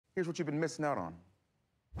Here's what you've been missing out on.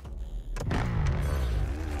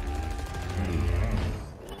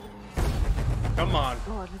 Come on.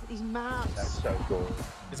 God, look at these maps. That's so cool.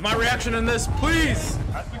 Is my reaction in this? Please!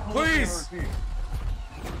 Please!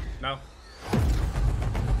 No.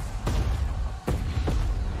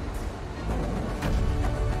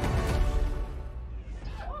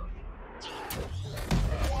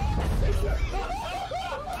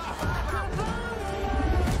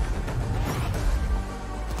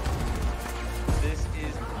 This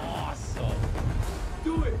is awesome.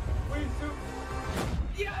 Do it! Please do.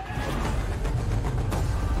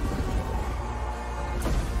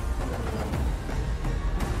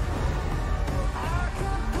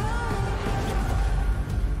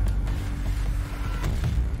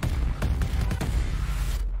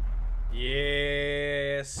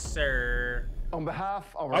 Yes, sir. On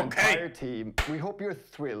behalf of our entire team, we hope you're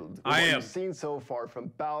thrilled with what you've seen so far from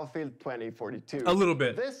Battlefield 2042. A little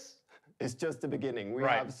bit. This is just the beginning. We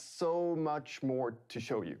have so much more to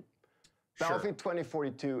show you. Battlefield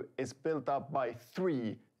 2042 is built up by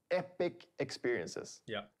 3 epic experiences.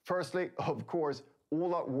 Yeah. Firstly, of course,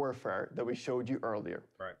 all-out warfare that we showed you earlier.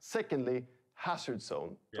 Right. Secondly, Hazard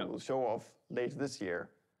Zone that we'll show off later this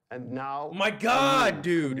year. And now, oh my God,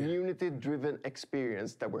 dude! Community-driven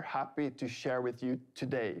experience that we're happy to share with you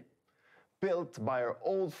today. Built by our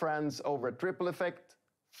old friends over at Triple Effect,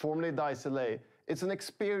 formerly Dice LA. It's an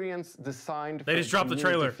experience designed They just dropped the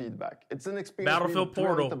trailer. Feedback. It's an experience Battlefield we've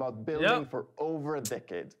Portal. dreamt about building for over a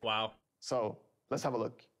decade. Wow. So, let's have a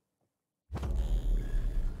look.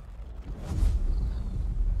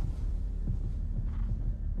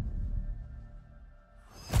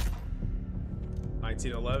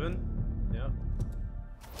 $1911. Yeah.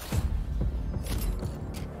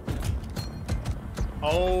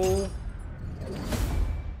 Oh.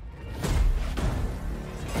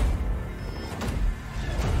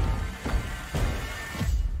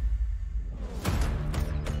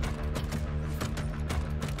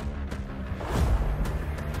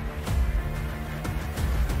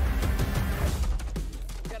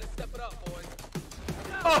 Gotta step it up, boys.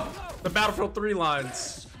 Oh, the Battlefield 3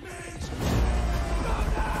 lines.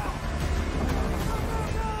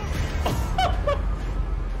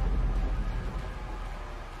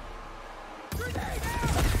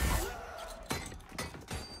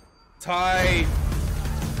 Tight.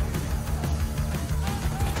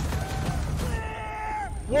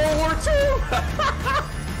 World War II.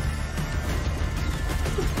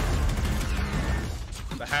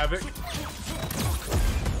 The Havoc.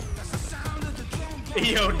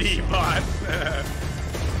 EOD bot.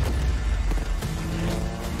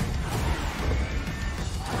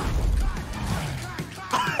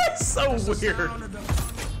 So weird.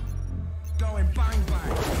 Going bang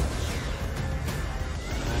bang.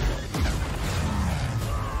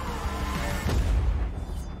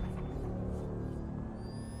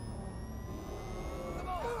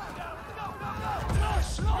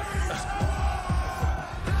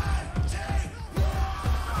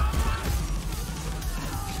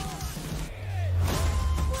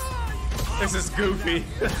 This is goofy.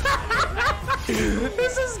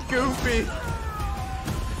 This is goofy.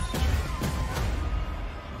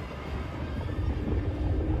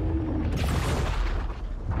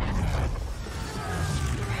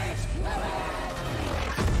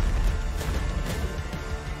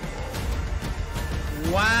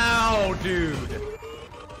 Wow, dude.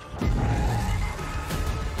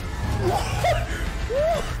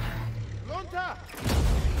 Lunta!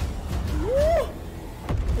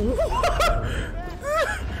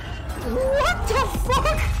 What the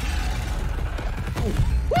fuck?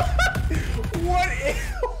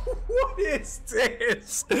 What is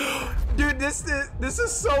this? Dude, this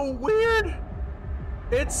is so weird.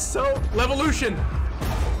 It's so Levolution.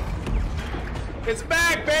 It's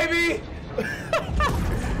back, baby.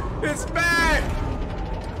 It's back.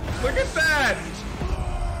 Look at that.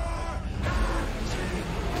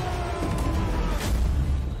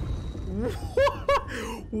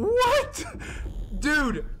 What?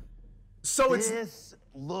 Dude. So it's This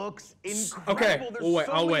looks incredible. Okay, There's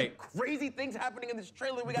so many wait. crazy things happening in this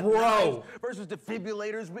trailer. We got Bro. knives versus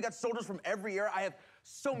defibrillators. We got soldiers from every era. I have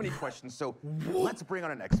So many questions, so let's bring on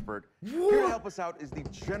an expert. Here to help us out is the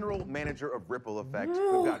general manager of Ripple Effect.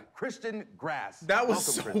 We've got Christian Grass. That was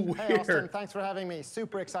Welcome, so Christian. weird. Hey, Austin, thanks for having me.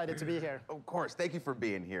 Super excited to be here. Of course, thank you for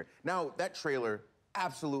being here. Now, that trailer,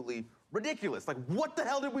 absolutely ridiculous. Like, what the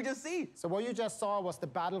hell did we just see? So what you just saw was the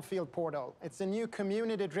Battlefield Portal. It's a new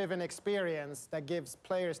community-driven experience that gives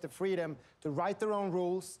players the freedom to write their own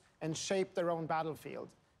rules and shape their own battlefield.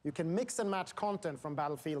 You can mix and match content from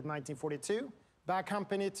Battlefield 1942, Bad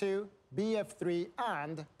Company 2, BF3,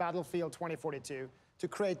 and Battlefield 2042 to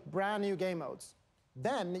create brand new game modes.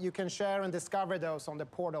 Then you can share and discover those on the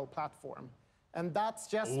Portal platform. And that's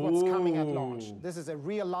just what's coming at launch. This is a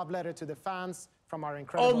real love letter to the fans from our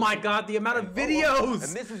incredible Oh my team. God, the amount of videos!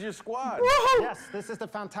 And this is your squad. Whoa! Yes, this is the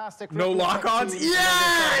fantastic No Ripple Effect lock-ons? team, and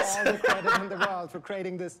Yes! they deserve all the credit in the world for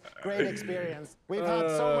creating this great experience. We've had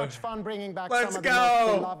so much fun bringing back some let's of the go!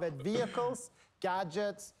 most beloved vehicles,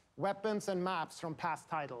 gadgets, weapons, and maps from past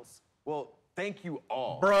titles. Well, thank you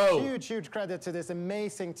all. Bro, Huge credit to this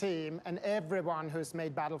amazing team and everyone who's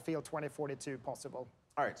made Battlefield 2042 possible.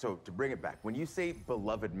 All right, so to bring it back, when you say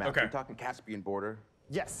beloved map, Okay. you're talking Caspian Border,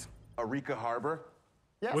 Yes. Arica Harbor,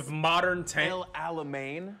 Yes. with modern tank. El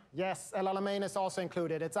Alamein. Yes, El Alamein is also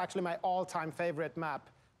included. It's actually my all-time favorite map.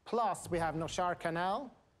 Plus, we have Noshar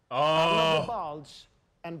Canal, Battle of the Bulge,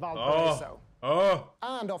 and Valparaiso.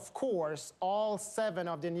 And of course, all 7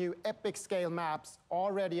 of the new epic scale maps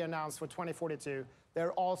already announced for 2042,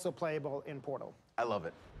 they're also playable in Portal. I love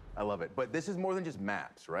it. I love it. But this is more than just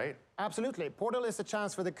maps, right? Absolutely. Portal is a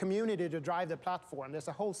chance for the community to drive the platform. There's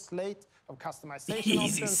a whole slate of customization Easy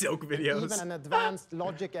options, silk videos. even an advanced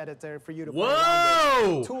logic editor for you to play around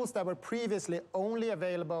Whoa! with. Tools that were previously only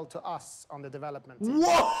available to us on the development team.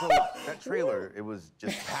 Whoa! That trailer, it was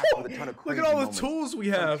just packed with a ton of Look crazy at all the moments. tools we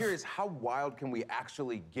So I'm have. curious, how wild can we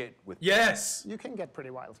actually get with Yes. You can get pretty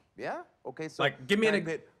wild. Yeah? Okay, so Like, give me can I an-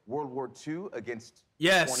 pit World War II against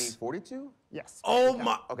Yes. 2042? Yes. Oh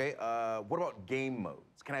my. Okay, what about game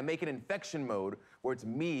modes? Can I make an infection mode where it's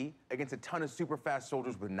me against a ton of super fast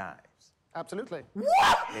soldiers with knives? Absolutely.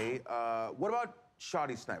 Okay, what about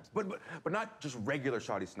shoddy snipes? But not just regular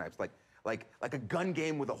shoddy snipes, like a gun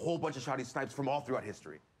game with a whole bunch of shoddy snipes from all throughout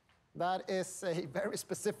history. That is a very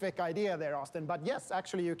specific idea there, Austin. But yes,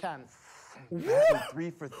 actually you can. Battle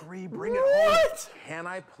 3 for 3, bring it home. Can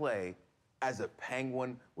I play as a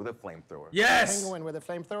penguin with a flamethrower? Yes. Penguin with a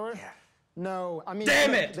flamethrower? Yeah. No, I mean,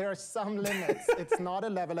 Damn look, it! there are some limits. It's not a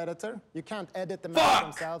level editor. You can't edit the Fuck!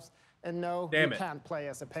 maps themselves. And no, Damn you it. can't play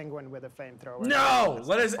as a penguin with a flamethrower. No!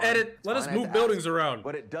 Let us Fine. edit. Let Fine, us I had move to buildings ask. around.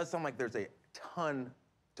 But it does sound like there's a ton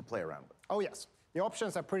to play around with. Oh, yes. The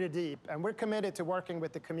options are pretty deep, and we're committed to working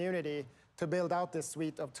with the community to build out this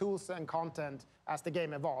suite of tools and content as the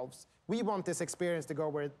game evolves. We want this experience to go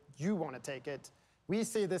where you want to take it. We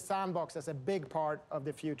see this sandbox as a big part of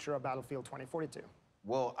the future of Battlefield 2042.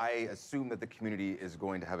 Well, I assume that the community is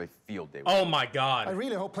going to have a field day with Oh my I God.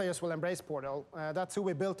 really hope players will embrace Portal. That's who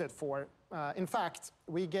we built it for. In fact,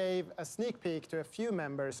 we gave a sneak peek to a few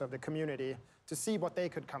members of the community to see what they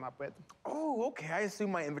could come up with. Oh, okay. I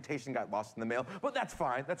assume my invitation got lost in the mail, but that's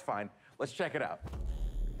fine. That's fine. Let's check it out.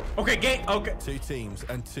 Okay, game. Okay. 2 teams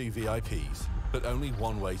and 2 VIPs, but only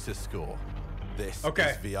one way to score. This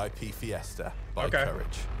Okay. is VIP Fiesta by Okay.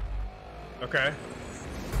 Courage. Okay.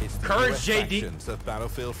 It's the Courage US JD. factions of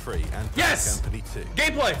Battlefield 3 and Bad Yes! Company 2.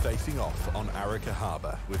 Gameplay. Facing off on Arica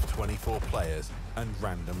Harbor with 24 players and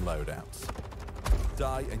random loadouts.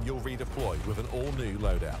 Die and you'll redeploy with an all-new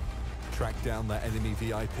loadout. Track down that enemy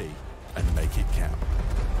VIP and make it count.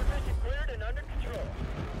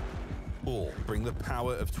 All bring the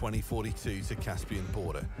power of 2042 to Caspian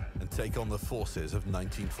Border and take on the forces of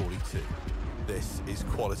 1942. This is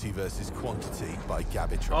quality versus quantity by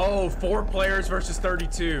Gabitron. Oh, 4 players versus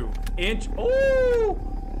 32. Oh!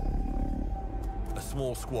 A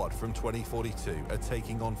small squad from 2042 are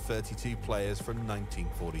taking on 32 players from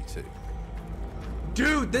 1942.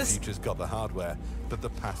 Dude, this. Future's got the hardware, but the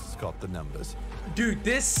past's got the numbers. Dude,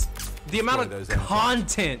 this. The amount Destroy of those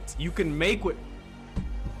content you can make with.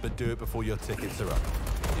 But do it before your tickets are up.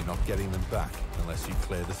 You're not getting them back unless you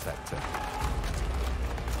clear the sector.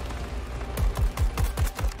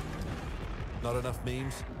 Not enough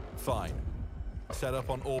memes? Fine. Set up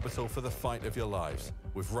on Orbital for the fight of your lives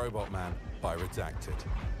with Robot Man by Redacted.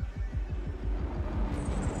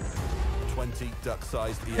 20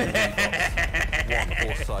 duck-sized EMP bots, 1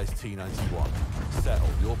 horse-sized T-91. Settle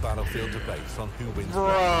your Battlefield debates on who wins.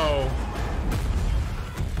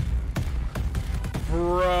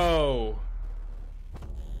 Bro.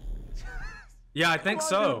 Yeah, I think Come on,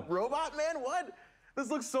 so. dude. Robot Man, what? This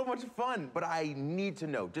looks so much fun, but I need to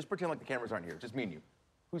know. Just pretend like the cameras aren't here. Just me and you.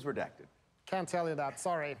 Who's redacted? Can't tell you that,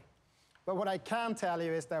 sorry. But what I can tell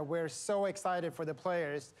you is that we're so excited for the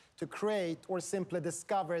players to create or simply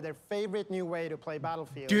discover their favorite new way to play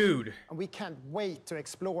Battlefield. Dude. And we can't wait to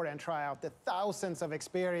explore and try out the thousands of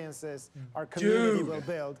experiences our community Dude. will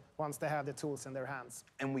build once they have the tools in their hands.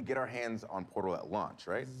 And we get our hands on Portal at launch,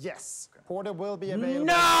 right? Yes, Portal will be available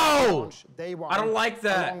No! at launch day one. I don't like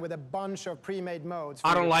that. Along with a bunch of pre-made modes. for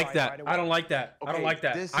I you don't to like try that. right I don't away. like that. I don't Okay, like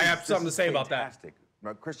that. this I is- have something to this is say about that. fantastic.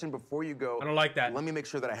 Now, Christian, before you go, I don't like that. Let me make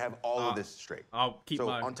sure that I have all of this straight. I'll keep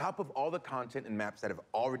mine. So on top of all the content and maps that have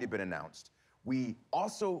already been announced, we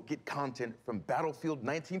also get content from Battlefield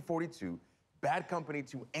 1942, Bad Company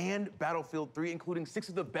 2, and Battlefield 3, including 6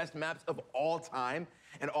 of the best maps of all time.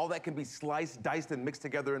 And all that can be sliced, diced, and mixed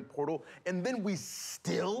together in Portal. And then we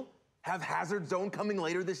still have Hazard Zone coming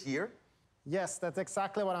later this year? Yes, that's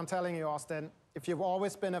exactly what I'm telling you, Austin. If you've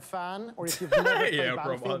always been a fan, or if you've never played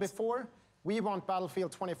Battlefield before, we want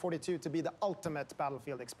Battlefield 2042 to be the ultimate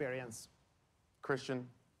Battlefield experience. Christian,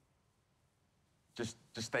 just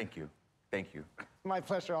thank you. Thank you. My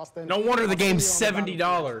pleasure, Austin. No wonder the game's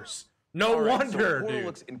 $70. No wonder, dude.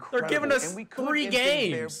 Looks they're giving us 3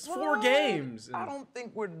 games, 4 games. I don't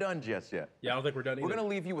think we're done just yet. Yeah, I don't think we're done either. We're gonna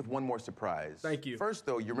leave you with one more surprise. Thank you. First,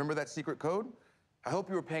 though, you remember that secret code? I hope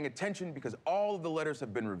you were paying attention because all of the letters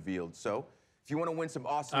have been revealed. So, if you want to win some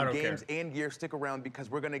awesome games and gear, stick around because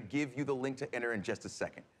we're gonna give you the link to enter in just a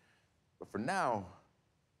second. But for now,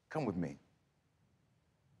 come with me.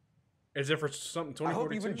 Is it for something 2042? I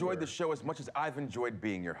hope you've enjoyed the show as much as I've enjoyed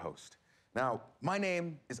being your host. Now, my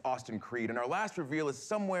name is Austin Creed, and our last reveal is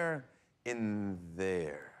somewhere in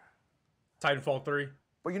there. Titanfall 3.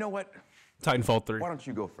 But you know what? Titanfall 3. Why don't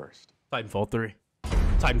you go first? Titanfall 3.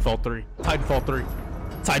 Titanfall 3. Titanfall 3.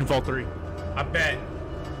 Titanfall 3. I bet.